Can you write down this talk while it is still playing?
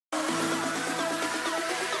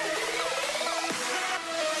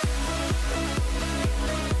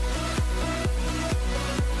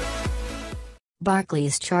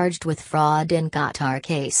Barclays charged with fraud in Qatar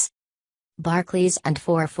case. Barclays and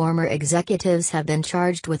 4 former executives have been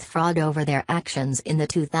charged with fraud over their actions in the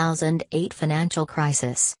 2008 financial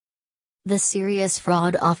crisis. The Serious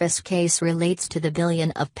Fraud Office case relates to the billion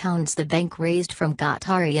of pounds the bank raised from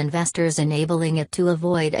Qatari investors, enabling it to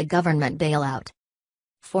avoid a government bailout.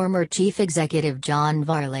 Former Chief Executive John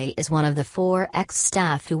Varley is one of the 4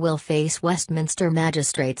 ex-staff who will face Westminster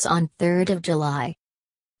magistrates on 3 July.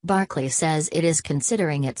 Barclays says it is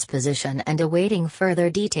considering its position and awaiting further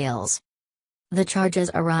details. The charges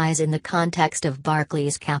arise in the context of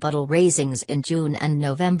Barclays' capital raisings in June and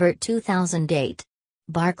November 2008.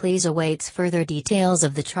 Barclays awaits further details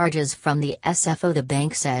of the charges from the SFO, the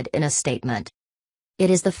bank said in a statement. It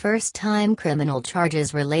is the first time criminal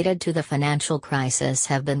charges related to the financial crisis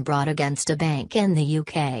have been brought against a bank in the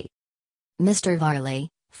UK. Mr. Varley,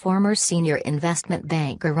 former senior investment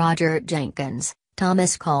banker Roger Jenkins,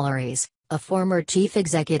 Thomas Collieries, a former chief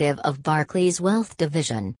executive of Barclays' Wealth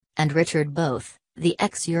Division, and Richard Both, the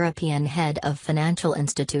ex-European head of financial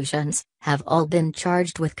institutions, have all been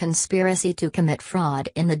charged with conspiracy to commit fraud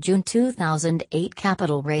in the June 2008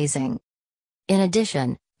 capital raising. In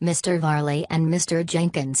addition, Mr. Varley and Mr.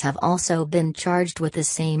 Jenkins have also been charged with the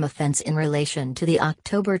same offence in relation to the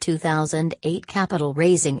October 2008 capital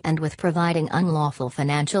raising and with providing unlawful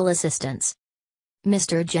financial assistance.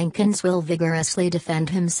 Mr. Jenkins will vigorously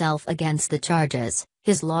defend himself against the charges,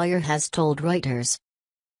 his lawyer has told Reuters.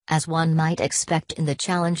 As one might expect in the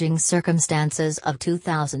challenging circumstances of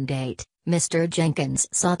 2008, Mr. Jenkins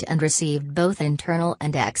sought and received both internal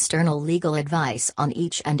and external legal advice on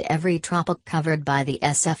each and every topic covered by the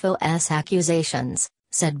SFO's accusations,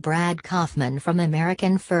 said Brad Kaufman from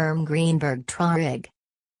American firm Greenberg Traurig.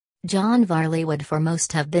 John Varley would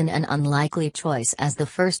foremost have been an unlikely choice as the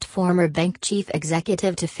first former bank chief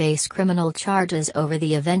executive to face criminal charges over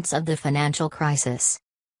the events of the financial crisis.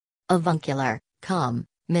 Avuncular, calm,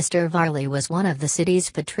 Mr. Varley was one of the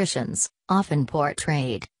city's patricians, often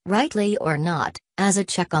portrayed, rightly or not, as a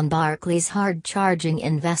check on Barclays' hard-charging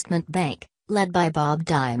investment bank, led by Bob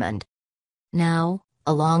Diamond. Now,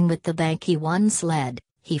 along with the bank he once led,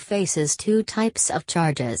 he faces 2 types of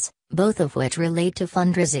charges, both of which relate to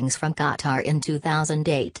fundraisings from Qatar in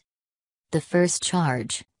 2008. The first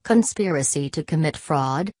charge, conspiracy to commit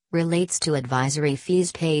fraud, relates to advisory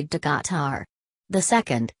fees paid to Qatar. The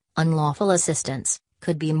second, unlawful assistance,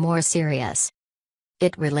 could be more serious.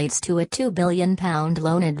 It relates to a £2 billion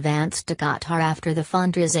loan advance to Qatar after the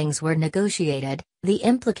fundraisings were negotiated, the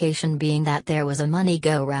implication being that there was a money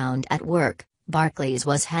go-round at work. Barclays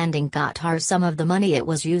was handing Qatar some of the money it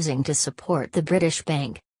was using to support the British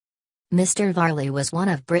bank. Mr. Varley was one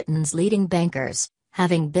of Britain's leading bankers,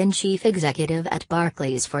 having been chief executive at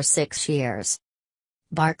Barclays for 6 years.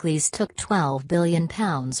 Barclays took £12 billion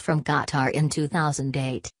from Qatar in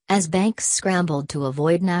 2008, as banks scrambled to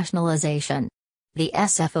avoid nationalisation. The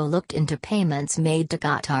SFO looked into payments made to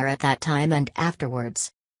Qatar at that time and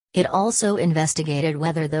afterwards. It also investigated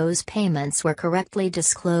whether those payments were correctly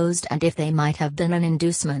disclosed and if they might have been an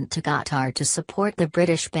inducement to Qatar to support the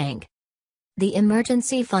British bank. The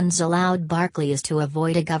emergency funds allowed Barclays to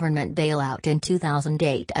avoid a government bailout in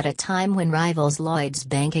 2008 at a time when rivals Lloyds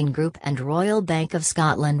Banking Group and Royal Bank of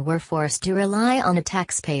Scotland were forced to rely on a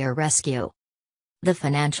taxpayer rescue. The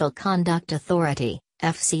Financial Conduct Authority,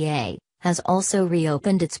 FCA, has also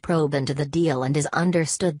reopened its probe into the deal and is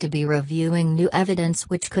understood to be reviewing new evidence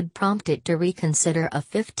which could prompt it to reconsider a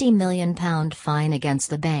 £50 million fine against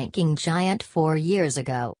the banking giant 4 years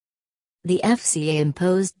ago. The FCA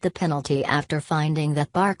imposed the penalty after finding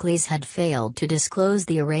that Barclays had failed to disclose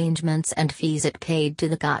the arrangements and fees it paid to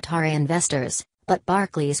the Qatari investors, but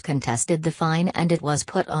Barclays contested the fine and it was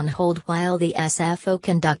put on hold while the SFO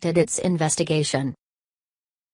conducted its investigation.